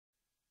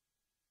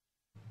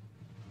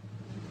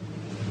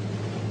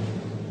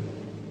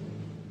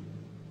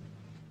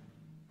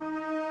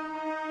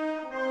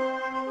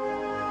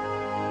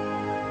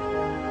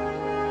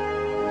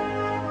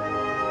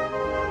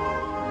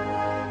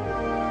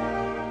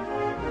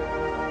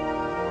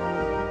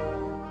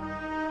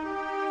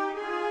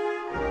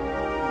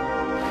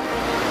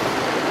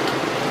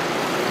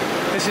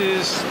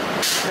This is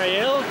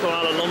KL,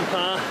 Kuala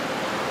Lumpur,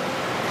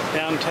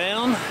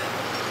 downtown,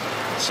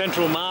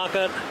 Central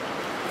Market.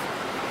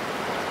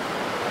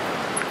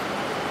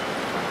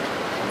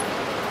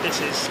 This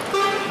is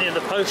near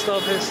the post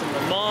office and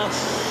the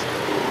mosque.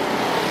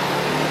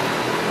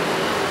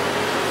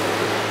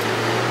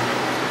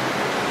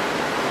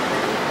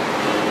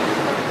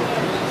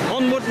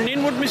 Onward and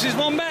inward, Mrs.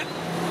 Wombat? I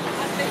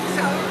think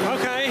so.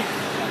 Okay.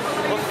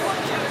 Well, if you want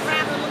to turn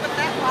around and look at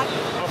that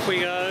one. Off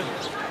we go.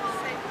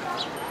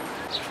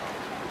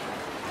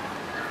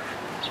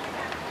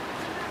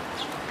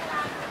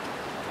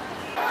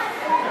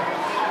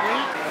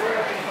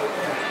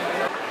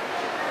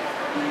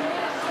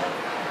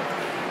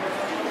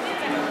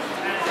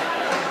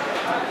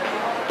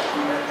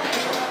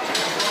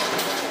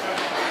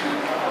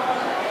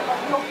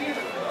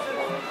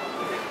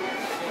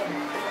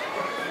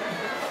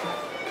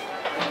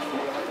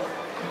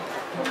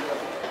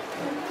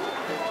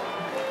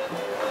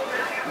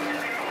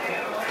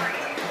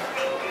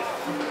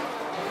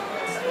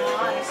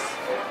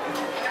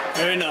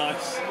 Very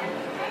nice.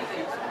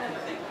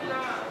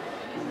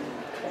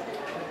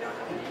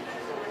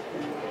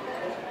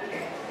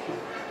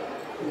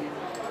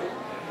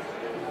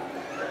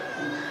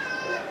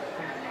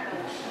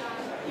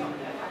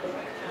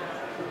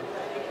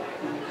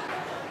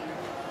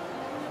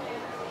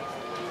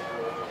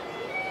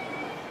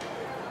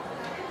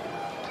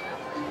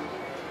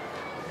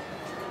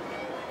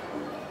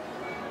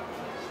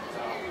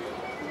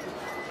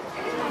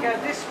 You go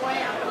this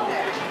way up and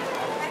there.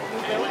 You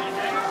go.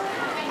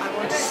 I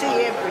want to see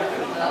everything.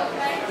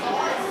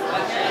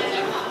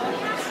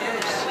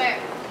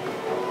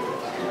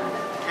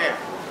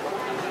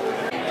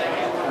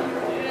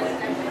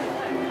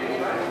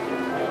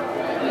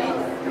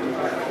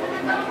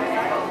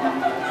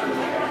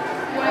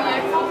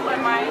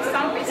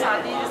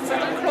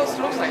 Close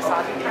looks like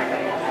sardine.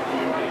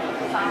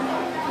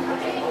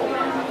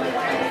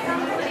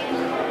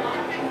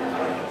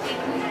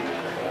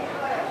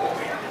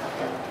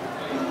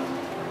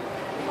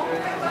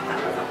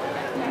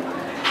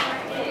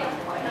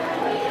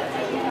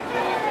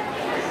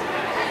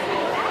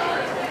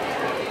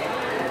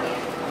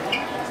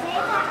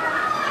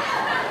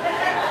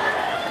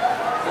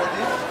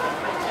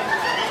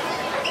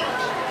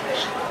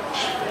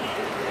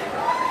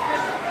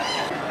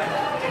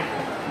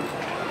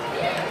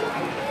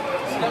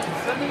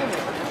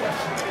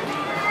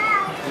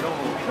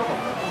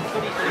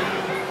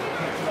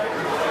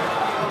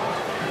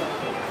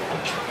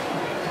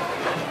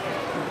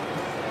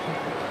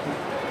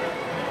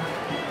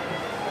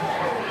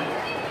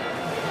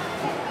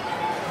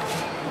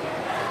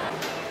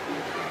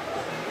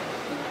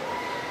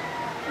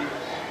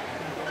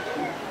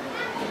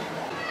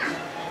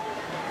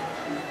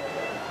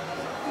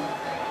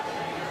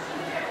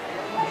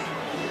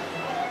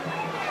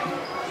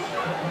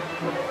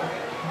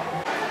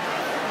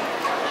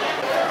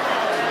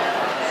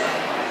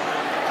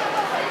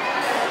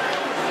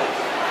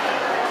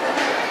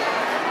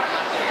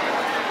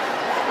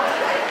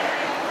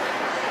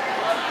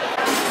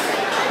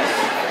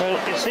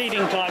 It's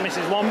eating time,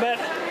 Mrs. Wombat.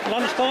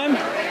 Lunchtime?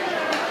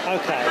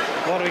 Okay,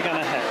 what are we going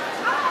to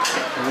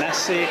have?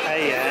 Nasi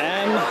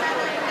ayam.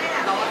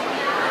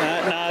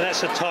 No,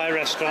 that's a Thai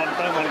restaurant.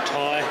 Don't want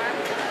Thai.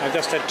 I've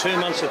just had 2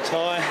 months of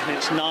Thai and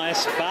it's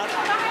nice, but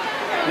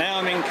now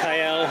I'm in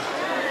KL.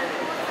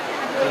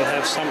 We'll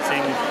have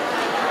something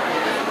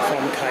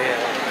from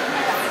KL.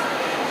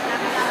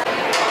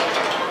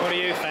 What do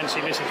you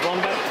fancy, Mrs.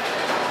 Wombat?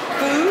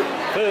 Food?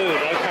 Food,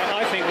 okay.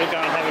 I think we'll go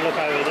and have a look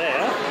over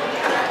there.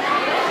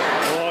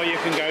 Or you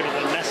can go to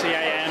the Nasi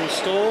ayam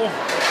stall.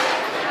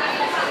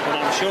 But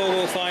I'm sure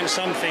we'll find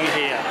something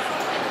here.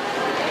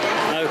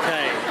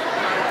 Okay.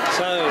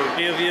 So,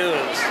 dear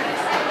viewers,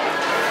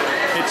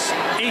 it's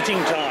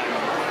eating time.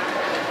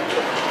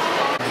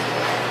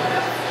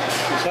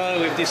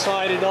 So we've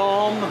decided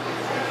on,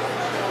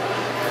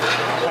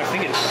 I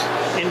think it's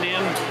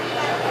Indian,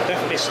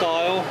 definitely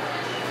style.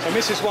 So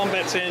Mrs.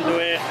 Wombat's into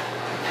it.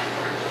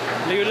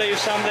 Will you leave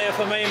some there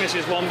for me,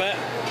 Mrs. Wombat?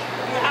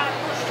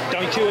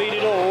 Don't you eat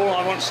it all,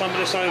 I want some of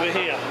this over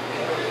here.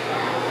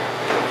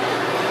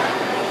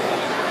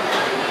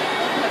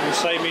 And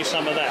save me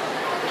some of that.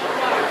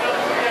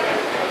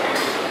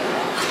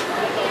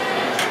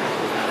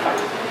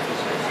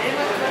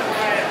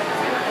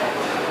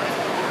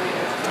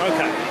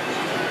 Okay.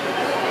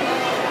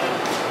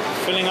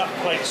 Filling up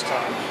plates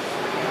time.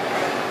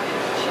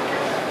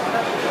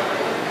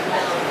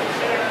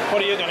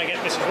 What are you going to get,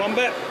 Mrs.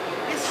 Wombat?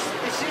 Is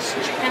this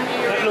chicken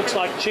here? That looks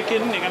like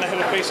chicken. You're going to have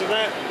a piece of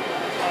that?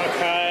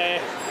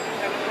 Okay.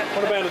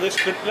 What about this?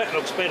 That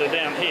looks better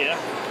down here.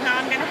 No,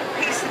 I'm going to have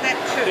a piece of that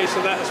too. Piece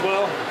of that as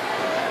well?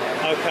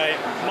 Okay,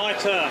 my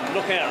turn.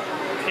 Look out.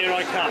 Here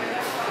I come.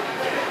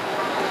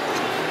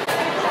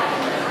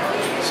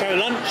 So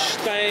lunch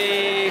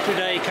day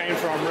today came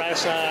from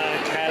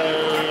Rasa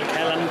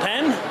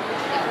Kelantan.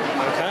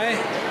 Okay.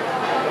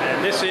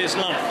 And this is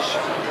lunch.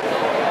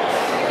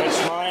 That's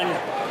mine.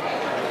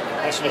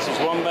 That's Mrs.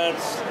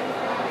 Wombat's.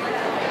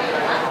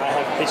 I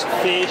have piece of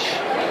fish,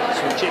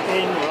 some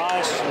chicken,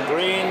 rice, some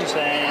greens,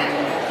 and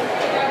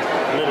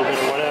a little bit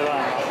of whatever.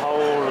 A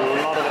whole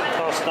lot of it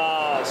cost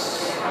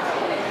us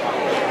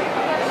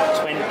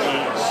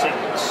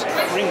 26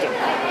 ringgit.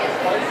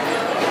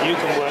 You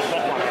can work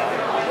that one out.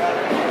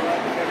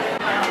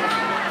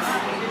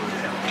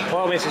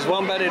 Well, Mrs.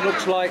 Wombat, it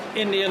looks like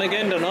Indian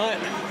again tonight.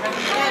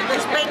 Yeah,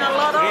 there's been a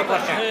lot of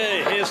it.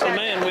 Hey, here's the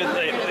man with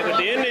the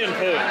Indian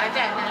food.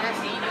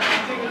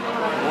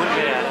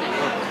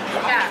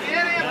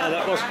 No,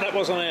 that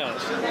wasn't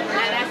ours.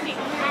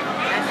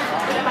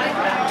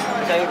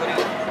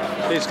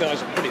 These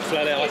guys are pretty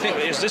flat out. I think,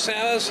 is this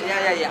ours?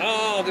 Yeah.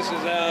 Oh, this is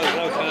ours.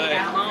 Okay.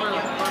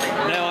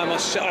 Now I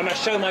must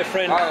show my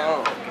friend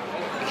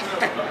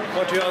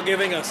what you are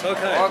giving us.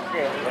 Okay.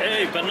 Okay.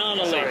 Hey,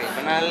 banana leaf. Sorry,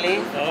 banana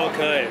leaf.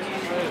 Okay.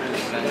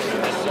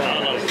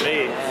 Banana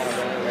leaf.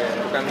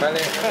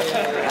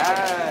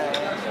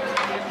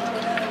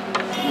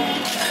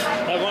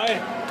 That way?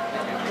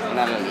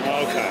 Banana leaf.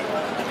 Okay.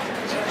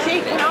 See,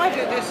 can I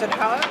do this at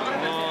home?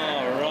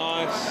 Oh,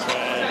 rice.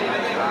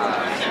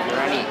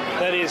 Runny.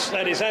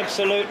 That is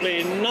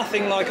absolutely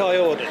nothing like I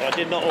ordered. I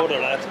did not order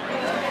that.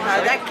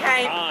 No, that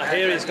came. Ah,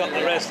 here he's got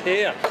the rest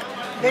here.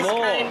 This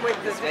More. came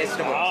with the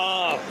Vegetable.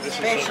 Ah, this is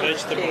the special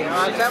vegetable. thing.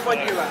 Oh, is that what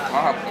you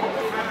are?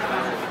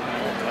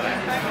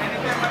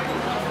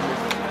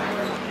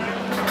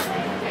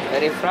 Where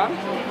are you from?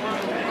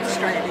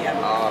 Australia.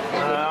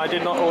 I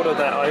did not order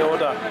that. I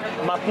order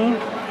mutton.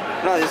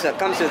 No, this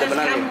comes with the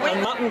banana leaf.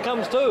 And mutton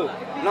comes too.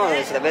 No,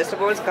 the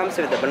vegetables comes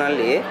with the banana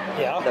leaf.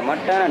 Yeah. The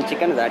mutton and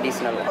chicken is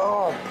additional.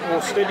 Oh,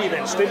 well, steady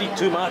then. Steady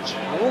too much. Ooh.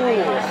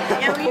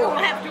 Yeah, you all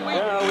have to eat.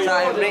 Yeah, we So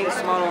I bring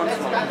small one.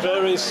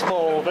 very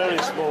small, very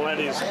small. That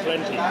is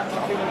plenty.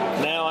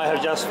 Now I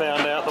have just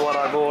found out that what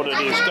I've ordered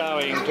is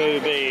going to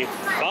be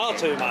far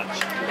too much.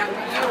 No,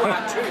 you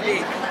are too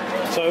big.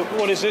 So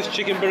what is this?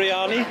 Chicken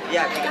biryani?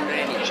 Yeah, chicken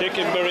biryani.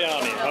 Chicken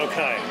biryani.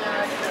 Okay.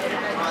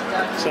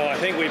 So I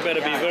think we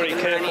better be very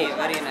careful.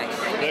 Very nice.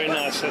 Very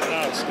nice.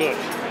 That's good.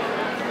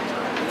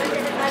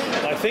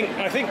 I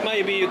think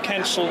maybe you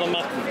cancel the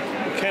mutton.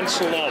 You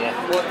cancel the other.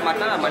 Both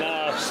mutton and mutton.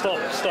 No,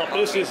 stop.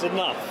 This is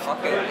enough.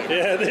 Okay.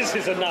 Yeah, this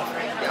is enough.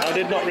 I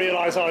did not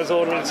realise I was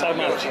ordering so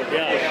much.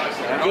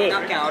 Yeah. Good.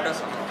 Okay, order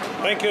some.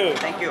 Thank you.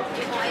 Thank you.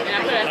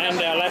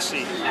 And our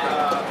lassi.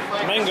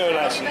 Mango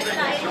lassi.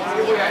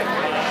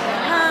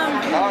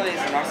 All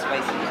is not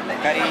spicy. The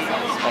curry is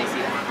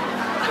spicy.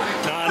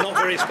 No, not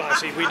very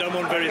spicy. We don't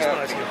want very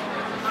spicy.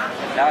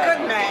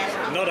 Good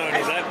man. Not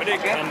only that, but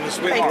it comes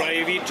with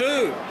gravy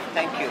too.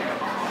 Thank you.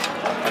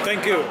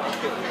 Thank you.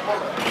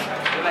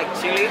 You like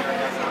chili?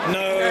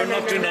 No,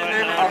 not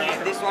tonight.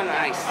 Okay, this one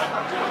nice.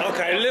 No.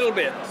 Okay, a little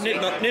bit.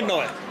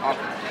 Nitnoy. Okay.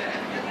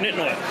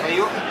 Nitnoy. For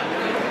you?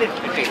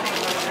 Okay.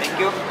 Thank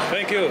you.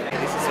 Thank you.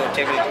 This is your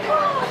table.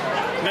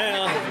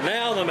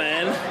 Now the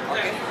man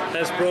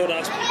has brought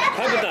us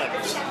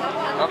papadums.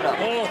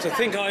 Oh, to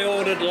think I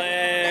ordered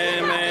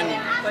lamb and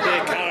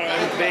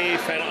currant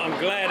beef, and I'm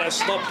glad I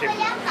stopped him.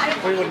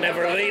 We would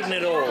never have eaten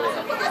it all.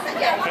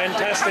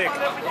 Fantastic.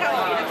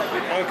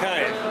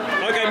 Okay,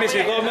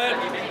 Mrs. Wombat,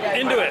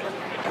 into it.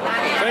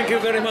 Thank you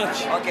very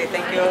much. Okay,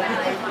 thank you.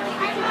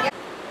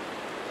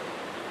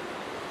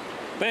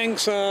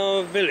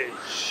 Bangsar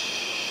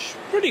village,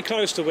 pretty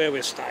close to where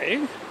we're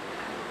staying.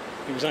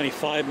 It was only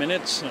 5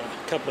 minutes, a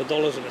couple of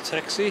dollars in a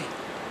taxi,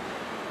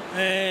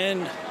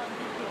 and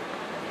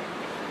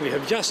we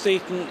have just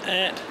eaten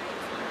at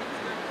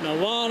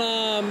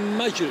Nawana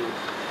Maju.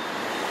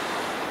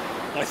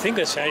 I think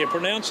that's how you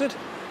pronounce it,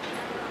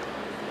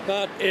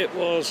 but it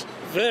was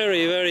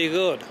very, very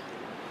good.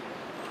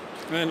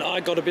 And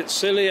I got a bit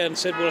silly and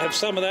said we'll have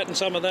some of that and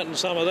some of that and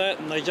some of that,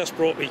 and they just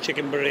brought me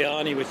chicken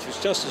biryani, which is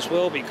just as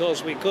well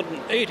because we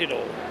couldn't eat it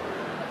all.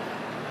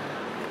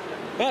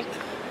 But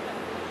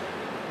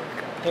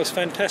it was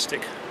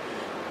fantastic.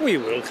 We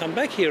will come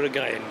back here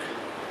again.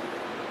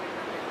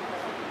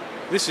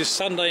 This is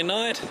Sunday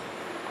night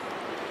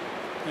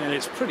and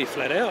it's pretty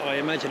flat out. I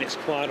imagine it's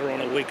quieter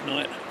on a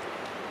weeknight.